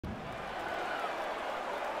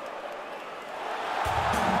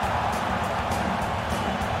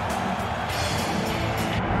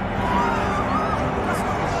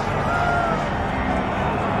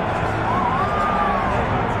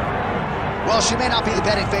Well, she may not be the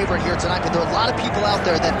betting favorite here tonight, but there are a lot of people out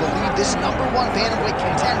there that believe this #1 bantamweight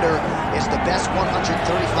contender is the best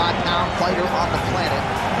 135-pound fighter on the planet.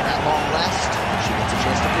 And at long last, she gets a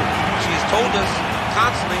chance to prove it. She's told us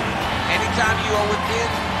constantly, anytime you are within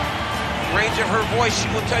range of her voice, she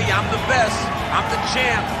will tell you, I'm the best, I'm the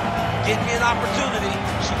champ. Give me an opportunity.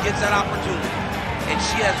 She gets that opportunity. And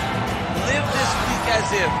she has lived this week as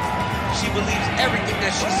if she believes everything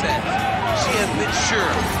that she says. She has been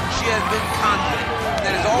sure. She has been confident.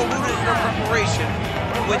 That is all rooted in her preparation,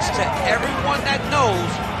 which to everyone that knows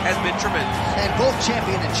has been tremendous. And both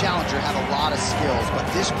champion and challenger have a lot of skills, but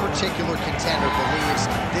this particular contender believes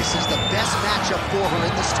this is the best matchup for her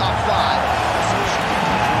in this top 5. So she can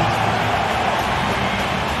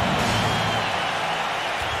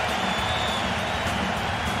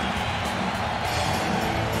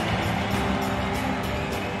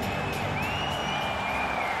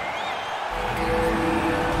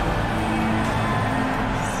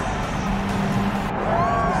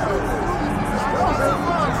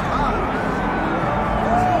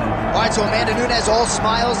So Amanda Nunes all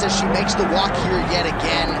smiles as she makes the walk here yet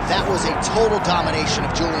again. That was a total domination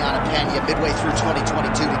of Julianna Peña midway through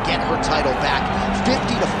 2022 to get her title back.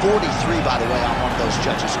 50-43, by the way, on one of those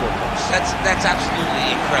judges' scorecards. That's absolutely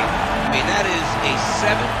incredible. I mean, that is a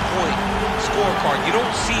 7-point scorecard. You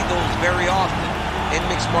don't see those very often in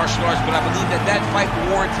mixed martial arts, but I believe that fight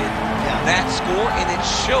warranted that score, and it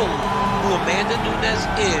showed who Amanda Nunes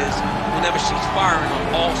is whenever she's firing on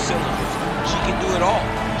all cylinders. She can do it all.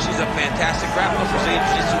 She's a fantastic grappler, Brazilian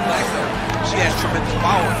Jiu-Jitsu black belt. She has tremendous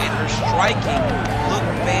power, and her striking looked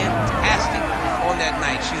fantastic on that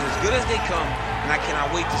night. She's as good as they come, and I cannot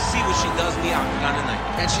wait to see what she does in the octagon tonight.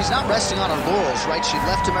 And she's not resting on her laurels, right? She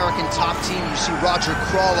left American Top Team. You see Roger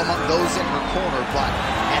crawl among those in her corner, but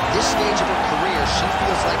at this stage of her career, she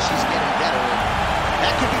feels like she's getting better. And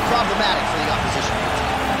that could be problematic for the opposition team.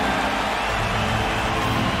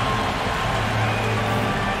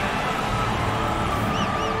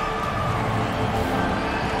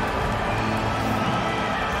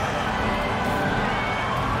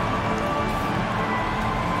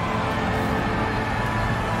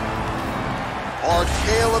 Our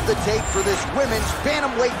tale of the tape for this women's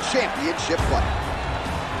bantamweight championship fight.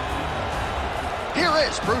 Here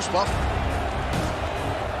is Bruce Buffer.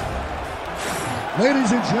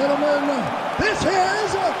 Ladies and gentlemen, this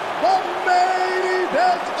is the main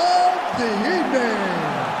event of the evening.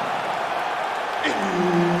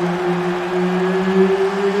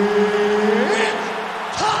 It's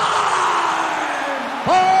time!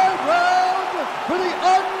 5 rounds for the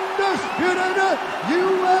undisputed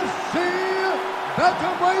UFC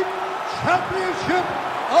Bantamweight Championship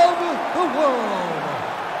of the World.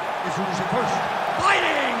 Introducing first,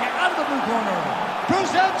 fighting out of the blue corner,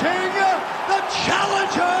 presenting the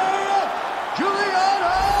challenger,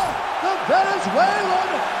 Julianna, the Venezuelan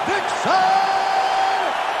Vixen,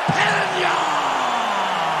 Pena.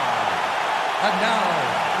 And now,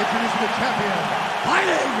 introducing the champion,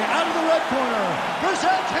 fighting out of the red corner,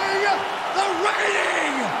 presenting the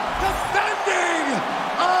reigning, defending,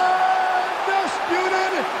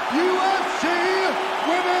 undisputed UFC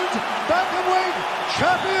Women's Bantamweight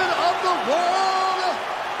Champion of the World,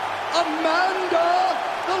 Amanda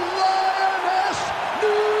the Lioness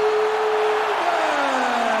Nunes.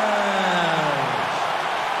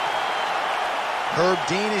 Herb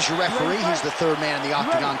Dean is your referee. He's the third man in the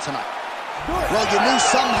octagon tonight. Well, you knew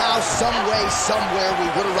somehow, some way, somewhere we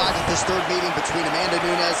would arrive at this third meeting between Amanda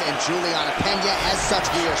Nunes and Julianna Peña. As such,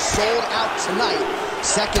 we are sold out tonight.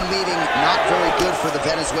 Second meeting, not very good for the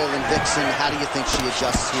Venezuelan Vixen. How do you think she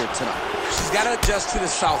adjusts here tonight? She's got to adjust to the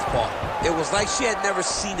southpaw. It was like she had never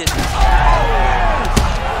seen it.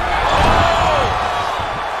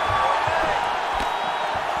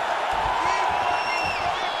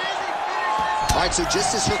 All right, so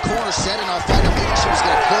just as her corner said in our final meeting, she was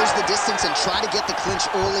going to close the distance and try to get the clinch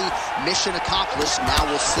early. Mission accomplished. Now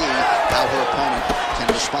we'll see how her opponent can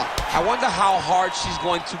respond. I wonder how hard she's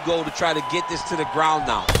going to go to try to get this to the ground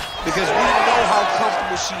now, because we know how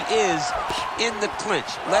comfortable she is in the clinch.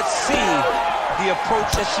 Let's see the approach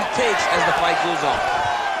that she takes as the fight goes on.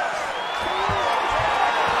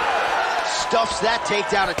 Stuffs that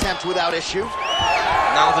takedown attempt without issue.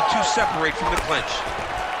 Now the two separate from the clinch.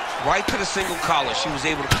 Right to the single collar. She was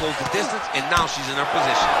able to close the distance, and now she's in her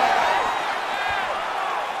position.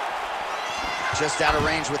 Just out of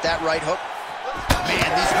range with that right hook. Man,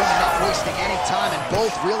 these women not wasting any time and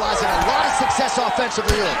both realizing a lot of success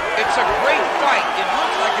offensively. It's a great fight. It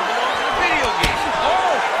looks like it belongs in a video game.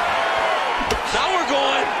 Oh! Now we're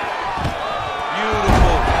going.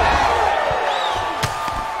 Beautiful.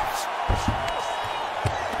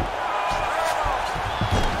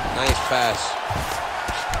 Nice pass.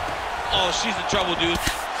 Oh, she's in trouble, dude.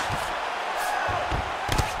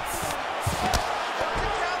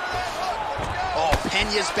 Oh,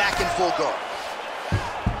 Peña's back in full guard.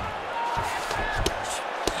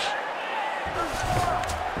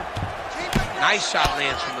 Nice shot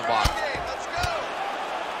lands from the bottom.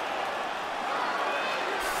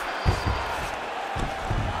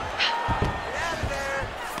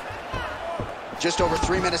 Just over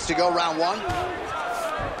 3 minutes to go, round one.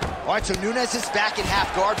 All right, so Nunes is back in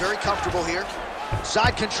half guard, very comfortable here.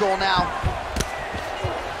 Side control now.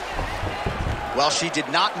 Well, she did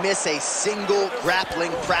not miss a single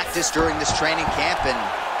grappling practice during this training camp, and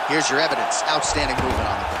here's your evidence. Outstanding movement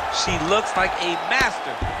on the ground. She looks like a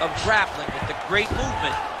master of grappling with the great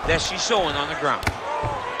movement that she's showing on the ground.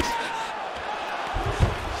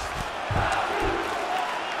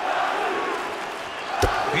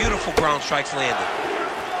 Beautiful ground strikes landed.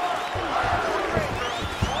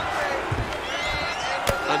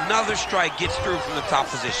 Another strike gets through from the top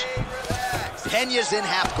position. Peña's in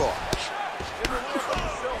half guard.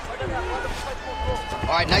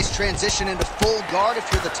 All right, nice transition into full guard. If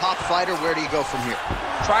you're the top fighter, where do you go from here?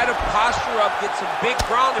 Try to posture up, get some big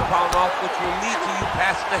ground and pound off, which will lead to you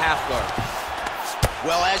passing the half guard.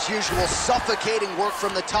 Well, as usual, suffocating work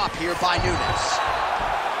from the top here by Nunes.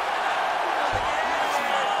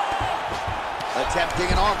 Attempting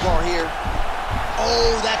an armbar here.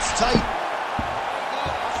 Oh, that's tight.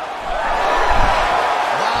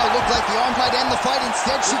 Wow, looked like the arm might end the fight.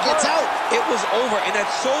 Instead, she gets out. It was over, and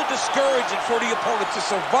that's so discouraging for the opponent to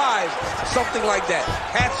survive something like that.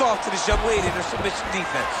 Hats off to this young lady and her submission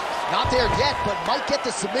defense. Not there yet, but might get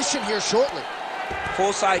the submission here shortly.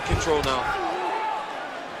 Full side control now.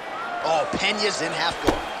 Oh, Peña's in half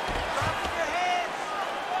guard.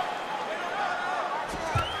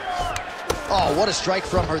 Oh, what a strike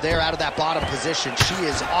from her there out of that bottom position. She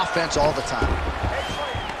is offense all the time.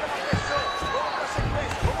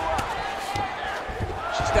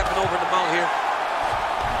 She's stepping over the mount here.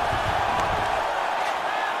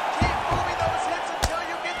 Keep moving those hips until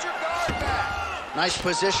you get your guard back. Nice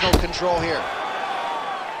positional control here.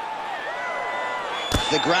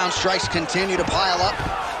 The ground strikes continue to pile up.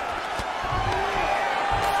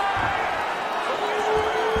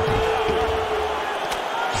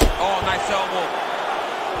 Elbow.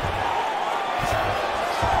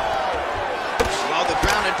 Well, the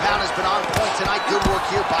ground and pound has been on point tonight. Good work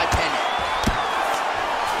here by Penna.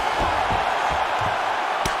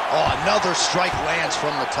 Oh, another strike lands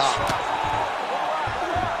from the top.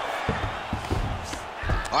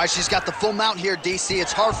 All right, she's got the full mount here, DC.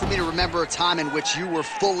 It's hard for me to remember a time in which you were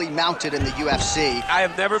fully mounted in the UFC. I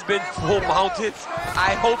have never been full mounted.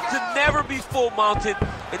 I hope to never be full mounted.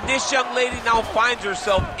 And this young lady now finds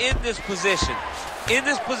herself in this position. In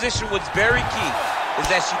this position, what's very key is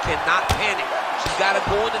that she cannot panic. She's got to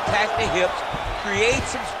go and attack the hips, create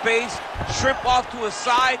some space, shrimp off to a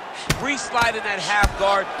side, re-slide in that half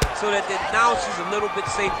guard so that then now she's a little bit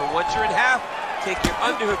safer. Once you're in half, take your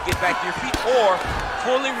underhook, get back to your feet, or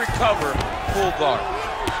fully recover, full guard.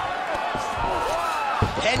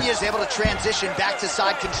 Peña's able to transition back to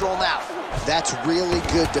side control now. That's really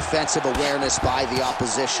good defensive awareness by the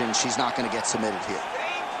opposition. She's not going to get submitted here.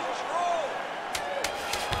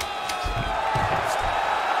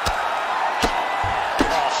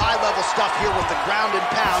 Oh, high-level stuff here with the ground and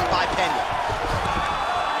pound by Peña.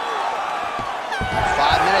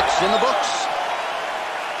 5 minutes in the books.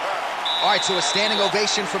 All right, so a standing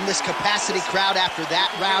ovation from this capacity crowd after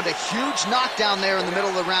that round. A huge knockdown there in the middle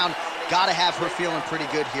of the round. Got to have her feeling pretty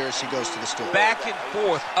good here as she goes to the stool. Back and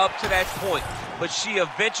forth up to that point, but she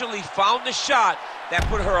eventually found the shot that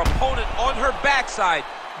put her opponent on her backside.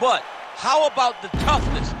 But how about the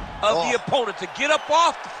toughness of the opponent to get up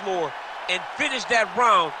off the floor and finish that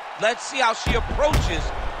round? Let's see how she approaches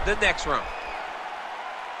the next round.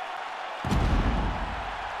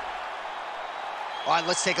 All right,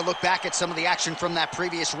 let's take a look back at some of the action from that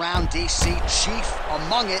previous round. DC, chief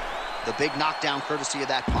among it. The big knockdown courtesy of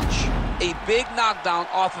that punch. A big knockdown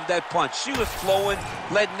off of that punch. She was flowing,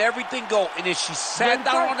 letting everything go, and as she sat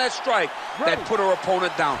down on that strike, that put her opponent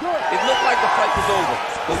down. It looked like the fight was over,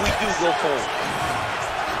 but we do go forward.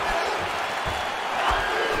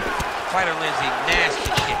 Fighter lands a nasty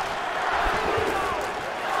kick.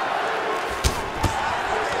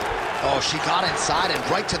 Oh, she got inside and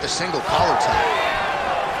right to the single collar tie.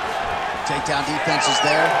 Takedown defense is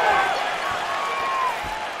there.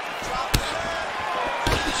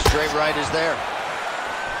 Straight right is there.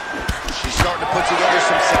 She's starting to put together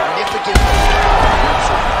some significant moves.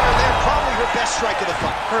 They're probably her best strike of the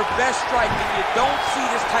fight. Her best strike, and you don't see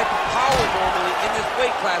this type of power normally in this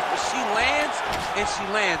weight class, but she lands, and she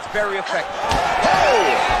lands very effective.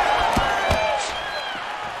 Oh!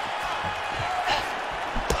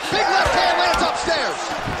 Big left hand lands upstairs.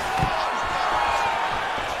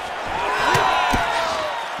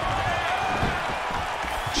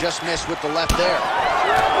 Just missed with the left there.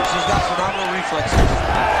 She's got phenomenal reflexes.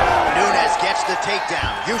 Nunes gets the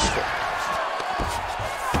takedown. Useful.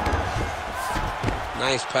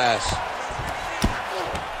 Nice pass.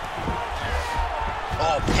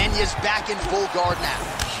 Oh, Peña's back in full guard now.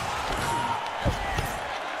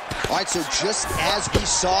 All right, so just as we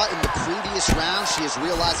saw in the previous round, she is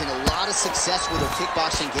realizing a lot of success with her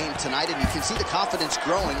kickboxing game tonight, and you can see the confidence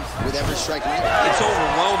growing with every strike landed. It's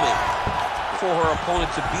overwhelming for her opponent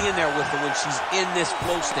to be in there with her when she's in this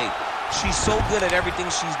flow state. She's so good at everything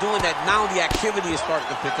she's doing that now the activity is starting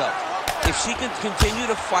to pick up. If she can continue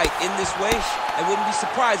to fight in this way, I wouldn't be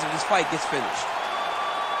surprised if this fight gets finished.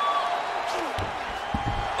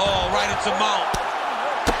 Oh, right into mount.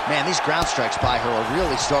 Man, these ground strikes by her are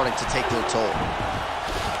really starting to take their toll.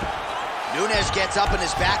 Nunes gets up and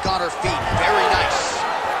is back on her feet. Very nice.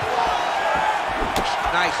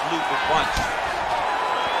 Nice looping punch.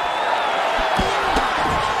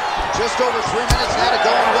 Just over 3 minutes now to go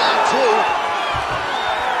in round two.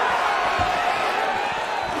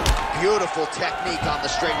 Beautiful technique on the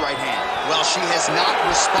straight right hand. Well, she has not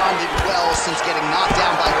responded well since getting knocked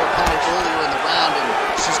down by her opponent earlier in the round, and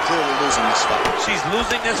she's clearly losing this fight. She's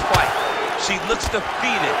losing this fight. She looks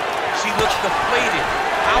defeated. She looks deflated.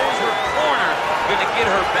 How is her corner going to get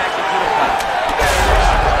her back into the fight?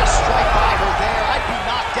 What a strike by her there. I'd be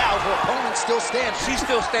knocked out. Her opponent still standing. She's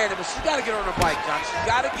still standing, but she's got to get on her bike, John. She's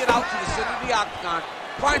got to get out to the center of the octagon,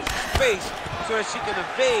 find some space so that she can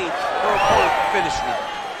evade her opponent from finishing it.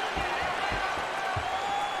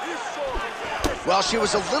 Well, she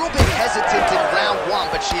was a little bit hesitant in round one,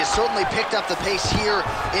 but she has certainly picked up the pace here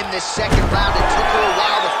in this second round. It took her a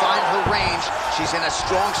while to find her range. She's in a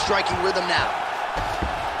strong striking rhythm now.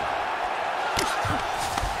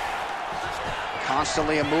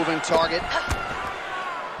 Constantly a moving target.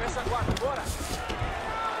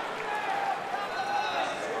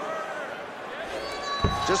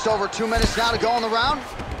 Just over 2 minutes now to go in the round.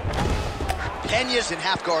 Peña's in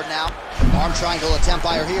half guard now. Arm triangle attempt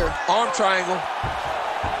by her here. Arm triangle.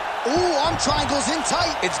 Ooh, arm triangle's in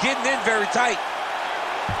tight. It's getting in very tight.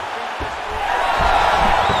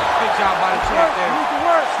 Good job by the champ there.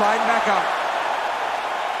 Sliding back out.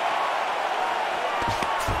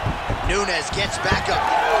 Nunes gets back up.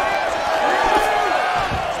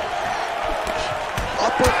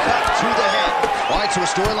 Uppercut to the head. All right, so a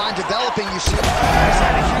storyline developing. You see, he's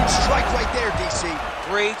had a huge strike right there, DC.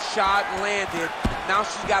 Great shot landed. Now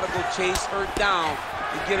she's got to go chase her down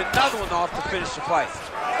and get another one off to finish the fight.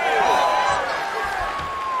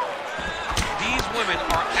 These women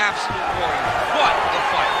are absolute warriors. What a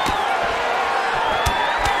fight.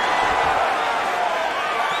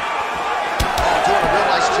 Oh, doing a real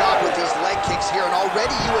nice job with these leg kicks here, and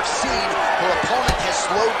already you have seen her opponent has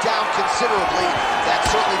slowed down considerably. That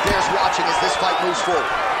certainly bears watching as this fight moves forward.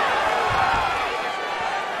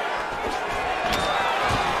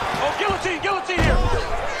 Oh, guillotine here.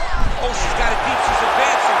 Oh, she's got it deep. She's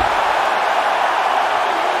advancing.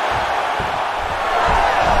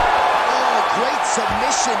 Oh, great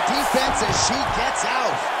submission defense as she gets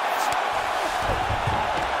out.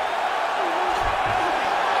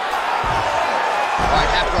 All right,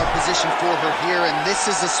 half guard position for her here, and this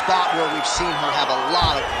is a spot where we've seen her have a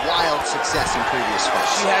lot of wild success in previous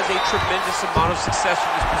fights. She has a tremendous amount of success in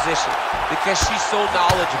this position because she's so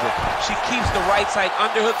knowledgeable. She keeps the right side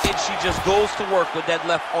underhook, and she just goes to work with that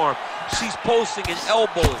left arm. She's posting and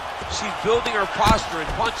elbowing. She's building her posture and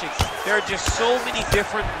punching. There are just so many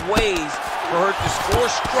different ways for her to score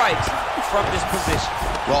strikes from this position.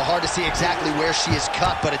 Well, hard to see exactly where she is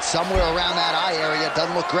cut, but it's somewhere around that eye area. It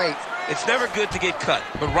doesn't look great. It's never good to get cut,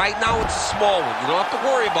 but right now it's a small one. You don't have to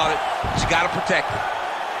worry about it, but you got to protect it.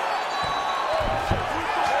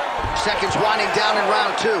 Seconds winding down in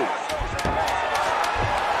round two.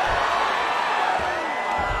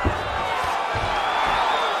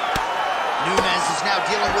 Nunes is now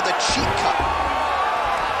dealing with a cheek cut.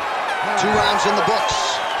 2 rounds in the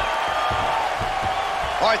books.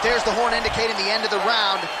 All right, there's the horn indicating the end of the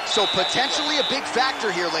round. So potentially a big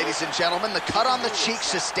factor here, ladies and gentlemen. The cut on the cheek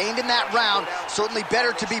sustained in that round. Certainly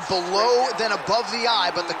better to be below than above the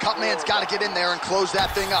eye, but the cut man's got to get in there and close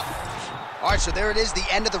that thing up. All right, so there it is, the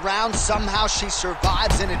end of the round. Somehow she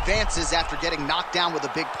survives and advances after getting knocked down with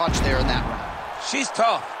a big punch there in that round. She's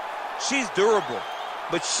tough. She's durable,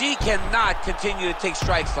 but she cannot continue to take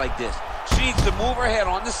strikes like this. She needs to move her head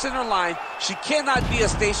on the center line. She cannot be a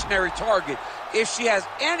stationary target if she has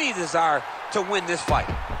any desire to win this fight.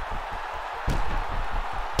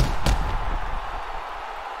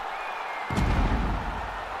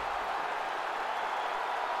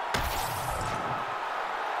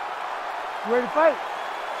 Ready to fight?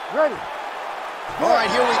 Ready. All right,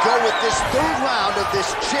 here we go with this third round of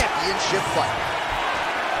this championship fight.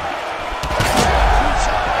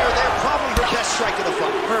 They're probably her best strike of the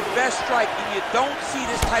fight. Her best strike, and you don't see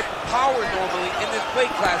this type of power normally in this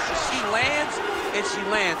weight class. So she lands, and she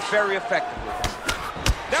lands very effectively.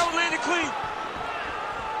 That one landed clean.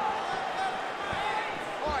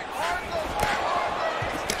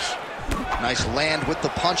 Nice land with the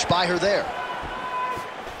punch by her there.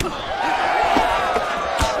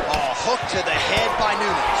 Hook to the head by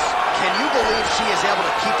Nunes. Can you believe she is able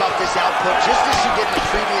to keep up this output just as she did in the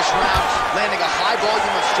previous round, landing a high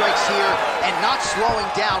volume of strikes here and not slowing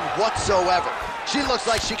down whatsoever? She looks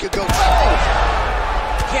like she could go tough.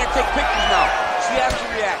 Can't take pictures now. She has to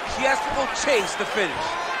react. She has to go chase the finish.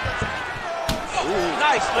 Ooh.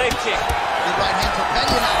 Nice leg kick. Good right hand for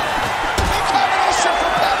Pena now. Big combination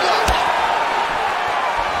for Pena.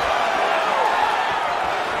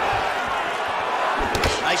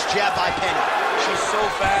 Nice jab by Penna. She's so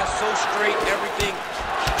fast, so straight, everything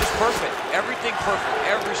just perfect. Everything perfect.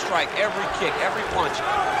 Every strike, every kick, every punch.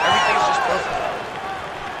 Everything's just perfect.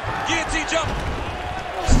 Guillotine jump.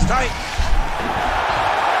 This is tight.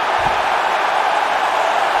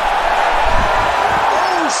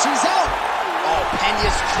 Oh, she's out. Oh,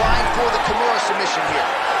 Pena's trying for the Kimura submission here.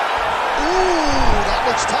 Ooh, that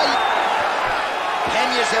looks tight.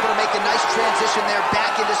 Pena's able to make a nice transition there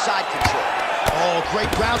back into side control. Oh, great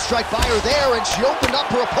ground strike by her there, and she opened up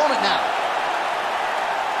her opponent now.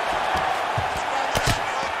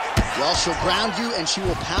 Well, she'll ground you, and she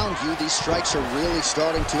will pound you. These strikes are really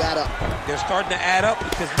starting to add up. They're starting to add up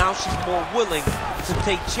because now she's more willing to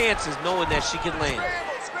take chances knowing that she can land.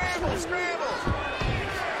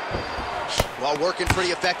 Well, working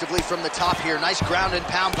pretty effectively from the top here. Nice ground and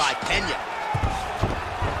pound by Peña.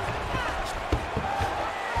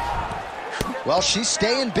 Well, she's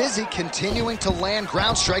staying busy, continuing to land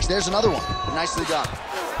ground strikes. There's another one. Nicely done.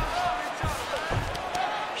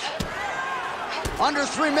 Under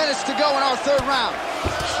 3 minutes to go in our third round.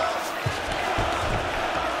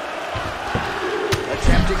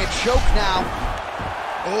 Attempting a choke now.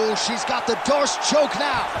 Oh, she's got the Dorse choke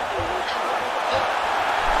now.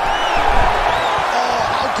 Oh,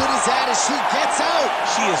 how good is that as she gets out?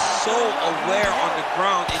 She is so aware on the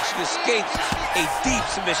ground, and she escapes a deep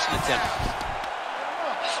submission attempt.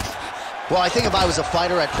 Well, I think if I was a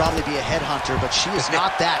fighter, I'd probably be a headhunter, but she is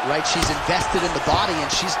not that, right? She's invested in the body, and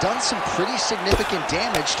she's done some pretty significant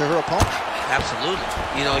damage to her opponent. Absolutely.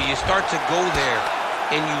 You know, you start to go there,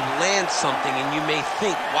 and you land something, and you may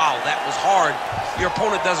think, wow, that was hard. Your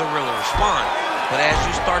opponent doesn't really respond. But as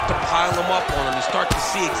you start to pile them up on them, you start to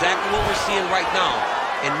see exactly what we're seeing right now.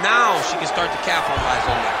 And now she can start to capitalize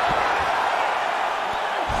on that.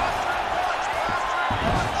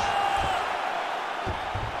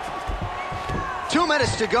 2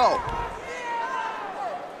 minutes to go.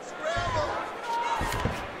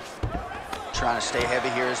 Trying to stay heavy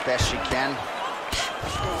here as best she can.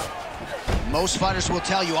 Most fighters will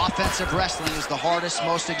tell you offensive wrestling is the hardest,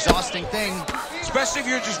 most exhausting thing. Especially if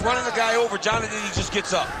you're just running the guy over. Jonathan, he just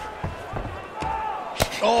gets up.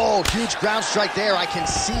 Oh, huge ground strike there. I can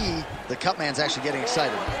see the cut man's actually getting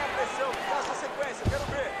excited.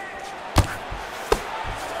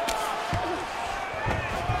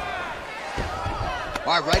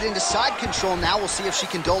 All right, right into side control now. We'll see if she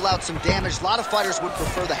can dole out some damage. A lot of fighters would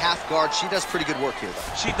prefer the half guard. She does pretty good work here,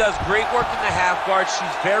 though. She does great work in the half guard.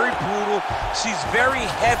 She's very brutal. She's very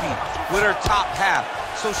heavy with her top half.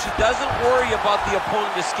 So she doesn't worry about the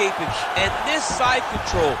opponent escaping. And this side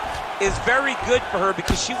control is very good for her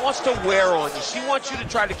because she wants to wear on you. She wants you to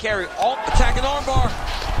try to carry all attacking arm bar.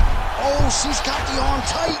 Oh, she's got the arm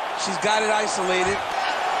tight. She's got it isolated.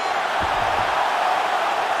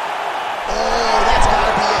 Oh, that's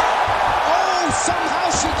gotta be it. Oh, somehow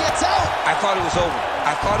she gets out. I thought it was over.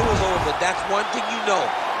 I thought it was over, but that's one thing you know.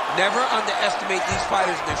 Never underestimate these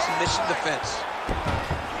fighters in their submission defense.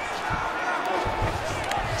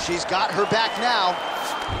 She's got her back now.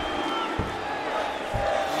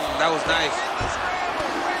 That was nice.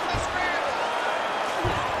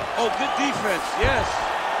 Oh, good defense, yes.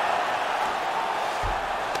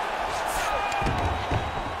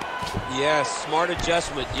 Yes, smart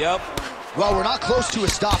adjustment, yep. Well, we're not close to a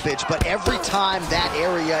stoppage, but every time that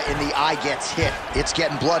area in the eye gets hit, it's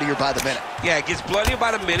getting bloodier by the minute. Yeah, it gets bloodier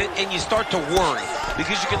by the minute, and you start to worry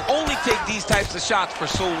because you can only take these types of shots for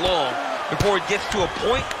so long before it gets to a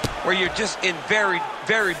point where you're just in very,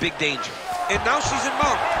 very big danger. And now she's in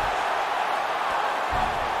mount.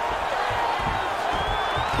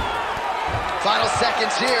 Final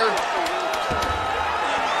seconds here.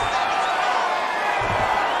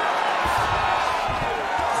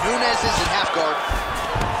 Nunes is in half guard.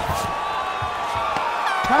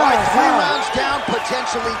 All right, 3 rounds down,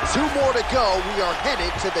 potentially 2 more to go. We are headed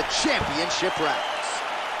to the championship rounds.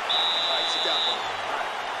 All right, sit down, bro.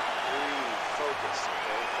 Breathe, focus,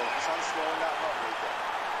 okay? Focus on slowing that heart rate down.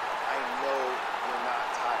 I know you're not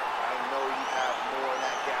tired. I know you have more in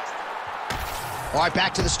that gas tank. All right,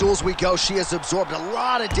 back to the stools we go. She has absorbed a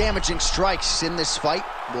lot of damaging strikes in this fight.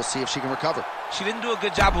 We'll see if she can recover. She didn't do a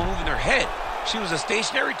good job of moving her head. She was a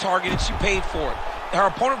stationary target, and she paid for it. Her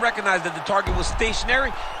opponent recognized that the target was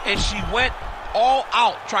stationary, and she went all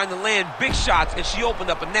out trying to land big shots, and she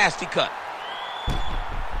opened up a nasty cut.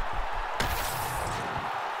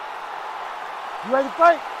 You ready to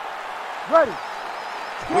fight? Ready.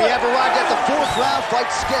 We have arrived at the 4th round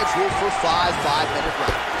fight scheduled for 5 5-minute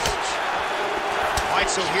rounds. All right,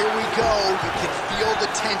 so here we go. You can feel the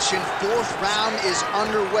tension. 4th round is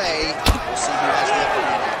underway. We'll see who has the upper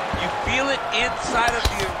hand. You feel it inside of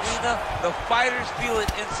the arena. The fighters feel it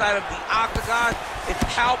inside of the octagon. It's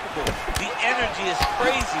palpable. The energy is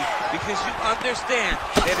crazy because you understand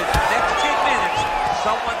that in the next 10 minutes,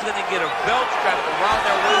 someone's going to get a belt strapped around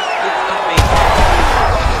their waist. It's amazing.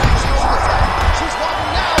 She's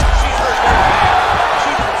walking now. She's hurt very bad.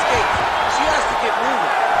 She's in skates. She has to get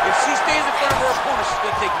moving. If she stays in front of her opponent, she's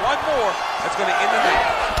going to take 1 more. That's going to end the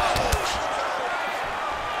match.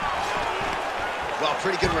 Well,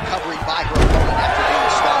 pretty good recovery by her opponent after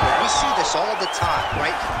being stunned. But we see this all the time,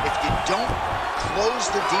 right? If you don't close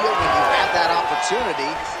the deal when you have that opportunity,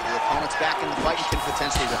 your opponent's back in the fight and can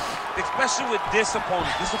potentially win. Especially with this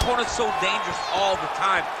opponent. This opponent's so dangerous all the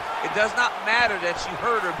time. It does not matter that she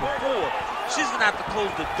hurt her before. She's going to have to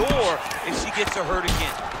close the door if she gets her hurt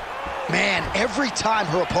again. Man, every time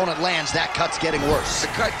her opponent lands, that cut's getting worse.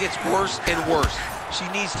 The cut gets worse and worse. She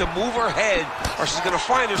needs to move her head or she's going to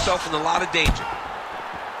find herself in a lot of danger.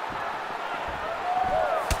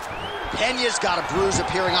 Peña's got a bruise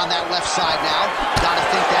appearing on that left side now. Got to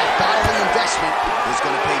think that bodily investment is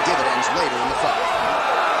going to pay dividends later in the fight.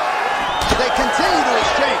 They continue to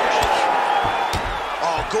exchange.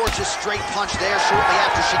 Oh, gorgeous straight punch there shortly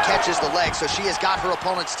after she catches the leg. So she has got her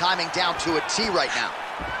opponent's timing down to a T right now.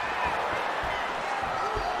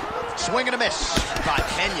 Swing and a miss by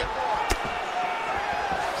Peña.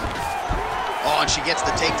 Oh, and she gets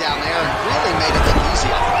the takedown there and really made it look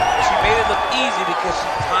easy on her. She made it look easy because she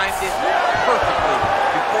timed it perfectly.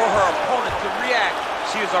 Before her opponent could react,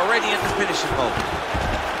 she was already in the finishing mode.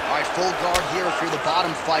 All right, full guard here if you're the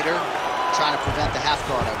bottom fighter. Trying to prevent the half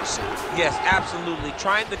guard, I would say. Yes, absolutely.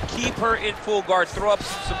 Trying to keep her in full guard, throw up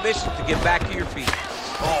some submissions to get back to your feet.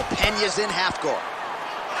 Oh, Peña's in half guard.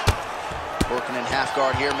 Working in half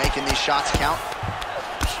guard here, making these shots count.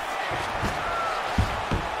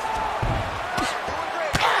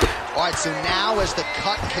 All right, so now as the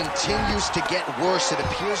cut continues to get worse, it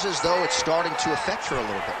appears as though it's starting to affect her a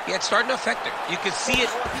little bit. Yeah, it's starting to affect her. You can see it.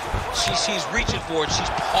 She's reaching for it. She's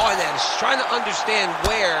pawing at it. She's trying to understand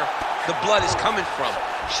where the blood is coming from.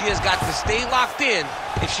 She has got to stay locked in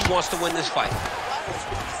if she wants to win this fight.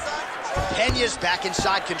 Peña's back in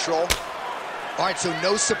side control. All right, so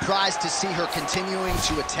no surprise to see her continuing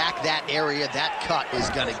to attack that area. That cut is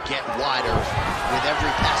going to get wider with every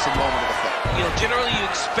passing moment of the fight. You know, generally you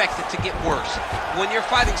expect it to get worse. When you're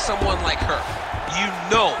fighting someone like her, you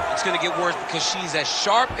know it's going to get worse because she's as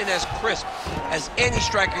sharp and as crisp as any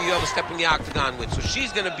striker you ever step in the octagon with. So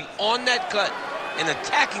she's going to be on that cut and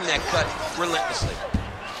attacking that cut relentlessly.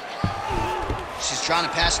 She's trying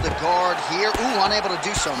to pass the guard here. Ooh, unable to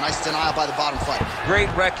do so. Nice denial by the bottom fighter. Great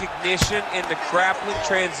recognition in the grappling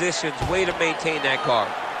transitions. Way to maintain that guard.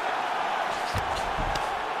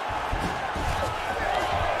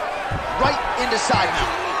 Right into side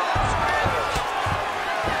mount.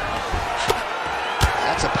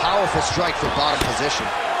 That's a powerful strike for bottom position.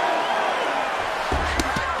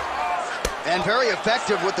 And very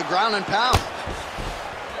effective with the ground and pound.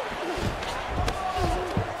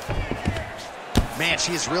 Man,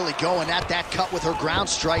 she is really going at that cut with her ground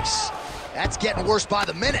strikes. That's getting worse by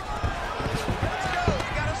the minute. We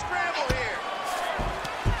got a scramble here.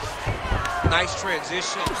 Nice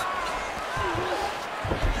transition.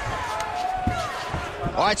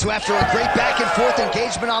 All right, so after a great back-and-forth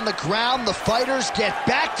engagement on the ground, the fighters get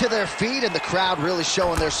back to their feet, and the crowd really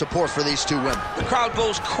showing their support for these two women. The crowd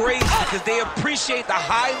goes crazy because they appreciate the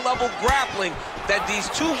high-level grappling that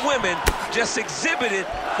these two women just exhibited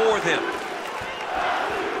for them.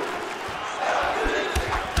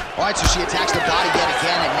 All right, so she attacks the body yet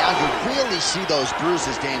again, and now you really see those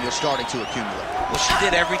bruises, Daniel, starting to accumulate. Well, she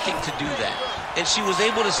did everything to do that, and she was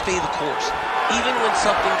able to stay the course. Even when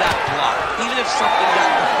something got blocked, even if something got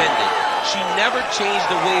defended, she never changed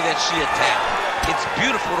the way that she attacked. It's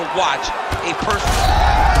beautiful to watch a person.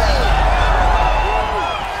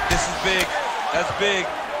 This is big. That's big.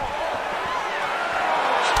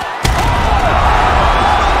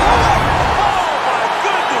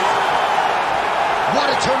 What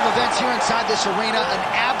a turn of events here inside this arena. An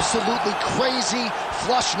absolutely crazy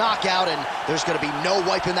flush knockout, and there's going to be no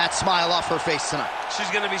wiping that smile off her face tonight. She's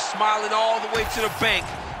going to be smiling all the way to the bank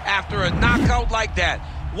after a knockout like that.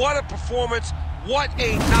 What a performance. What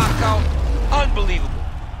a knockout. Unbelievable.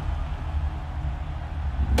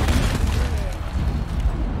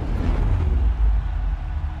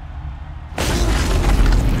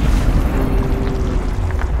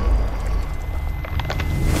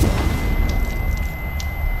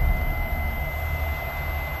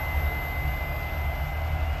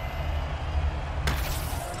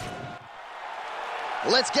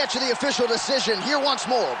 Let's get to the official decision. Here once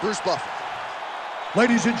more, Bruce Buffer.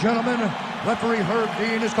 Ladies and gentlemen, referee Herb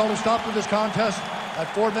Dean has called a stop to this contest at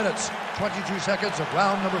 4 minutes, 22 seconds of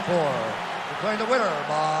round number 4. Declaring the winner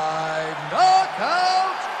by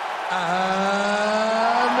knockout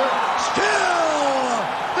and still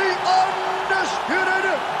the undisputed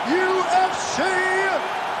UFC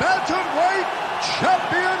bantamweight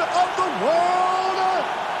champion of the world,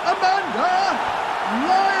 Amanda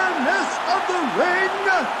Lioness of the Ring,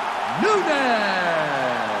 Nunes.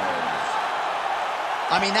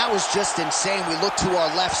 I mean, that was just insane. We look to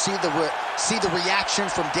our left, see the reaction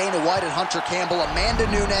from Dana White and Hunter Campbell. Amanda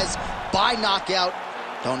Nunes by knockout.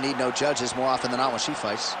 Don't need no judges more often than not when she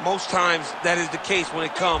fights. Most times that is the case when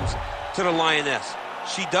it comes to the Lioness.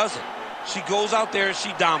 She doesn't. She goes out there and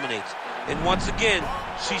she dominates. And once again,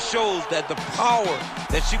 she shows that the power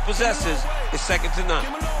that she possesses is second to none.